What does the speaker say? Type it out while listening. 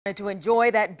To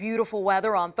enjoy that beautiful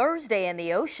weather on Thursday in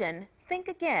the ocean, think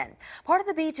again. Part of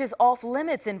the beach is off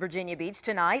limits in Virginia Beach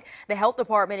tonight. The health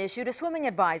department issued a swimming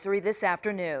advisory this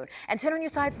afternoon. And 10 on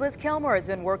your side's Liz Kilmer has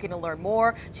been working to learn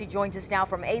more. She joins us now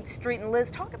from 8th Street. And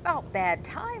Liz, talk about bad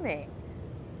timing.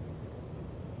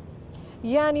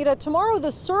 Yeah, Anita, tomorrow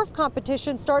the surf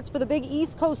competition starts for the big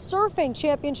East Coast Surfing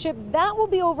Championship. That will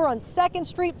be over on 2nd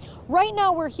Street. Right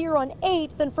now we're here on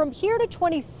 8th, and from here to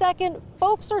 22nd,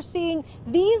 folks are seeing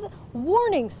these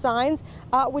warning signs,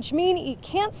 which mean you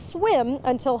can't swim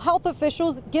until health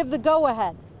officials give the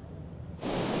go-ahead.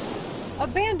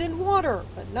 Abandoned water,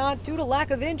 but not due to lack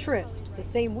of interest. The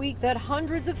same week that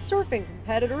hundreds of surfing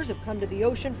competitors have come to the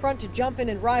oceanfront to jump in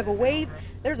and ride a wave,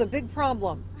 there's a big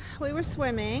problem. We were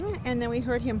swimming, and then we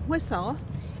heard him whistle,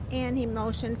 and he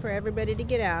motioned for everybody to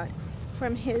get out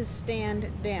from his stand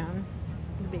down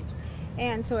the beach.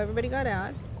 And so everybody got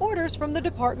out. Orders from the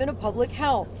Department of Public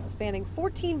Health, spanning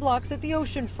 14 blocks at the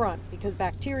oceanfront, because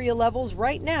bacteria levels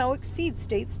right now exceed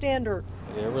state standards.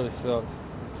 Yeah, it really sucks.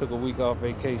 Took a week off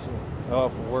vacation,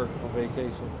 off of work on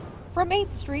vacation. From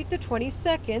 8th Street to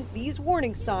 22nd, these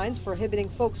warning signs prohibiting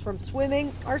folks from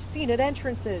swimming are seen at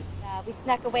entrances. We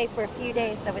snuck away for a few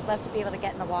days, so we'd love to be able to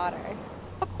get in the water.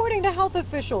 According to health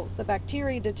officials, the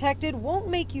bacteria detected won't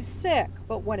make you sick,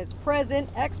 but when it's present,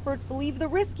 experts believe the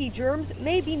risky germs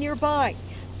may be nearby.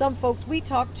 Some folks we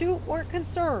talked to weren't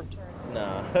concerned.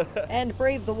 Nah. And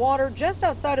braved the water just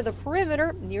outside of the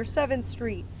perimeter near 7th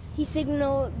Street. He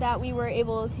signaled that we were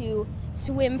able to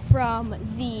swim from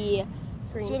the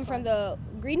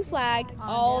green flag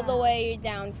all the way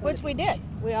down. Which we did.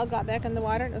 We all got back in the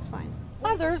water and it was fine.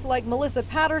 Others, like Melissa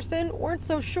Patterson, weren't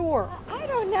so sure. I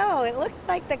don't know. It looks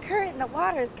like the current in the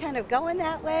water is kind of going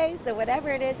that way, so whatever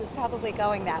it is probably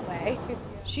going that way.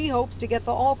 She hopes to get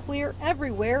the all clear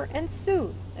everywhere and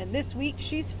soon. And this week,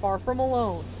 she's far from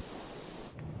alone.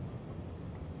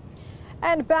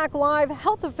 And back live,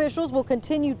 health officials will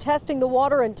continue testing the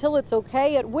water until it's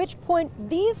okay, at which point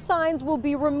these signs will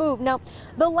be removed. Now,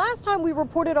 the last time we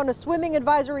reported on a swimming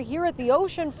advisory here at the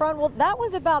oceanfront, well, that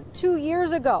was about 2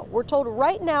 years ago. We're told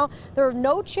right now there are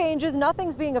no changes,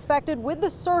 nothing's being affected with the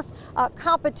surf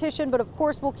competition, but of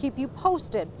course we'll keep you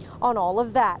posted on all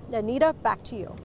of that. Anita, back to you.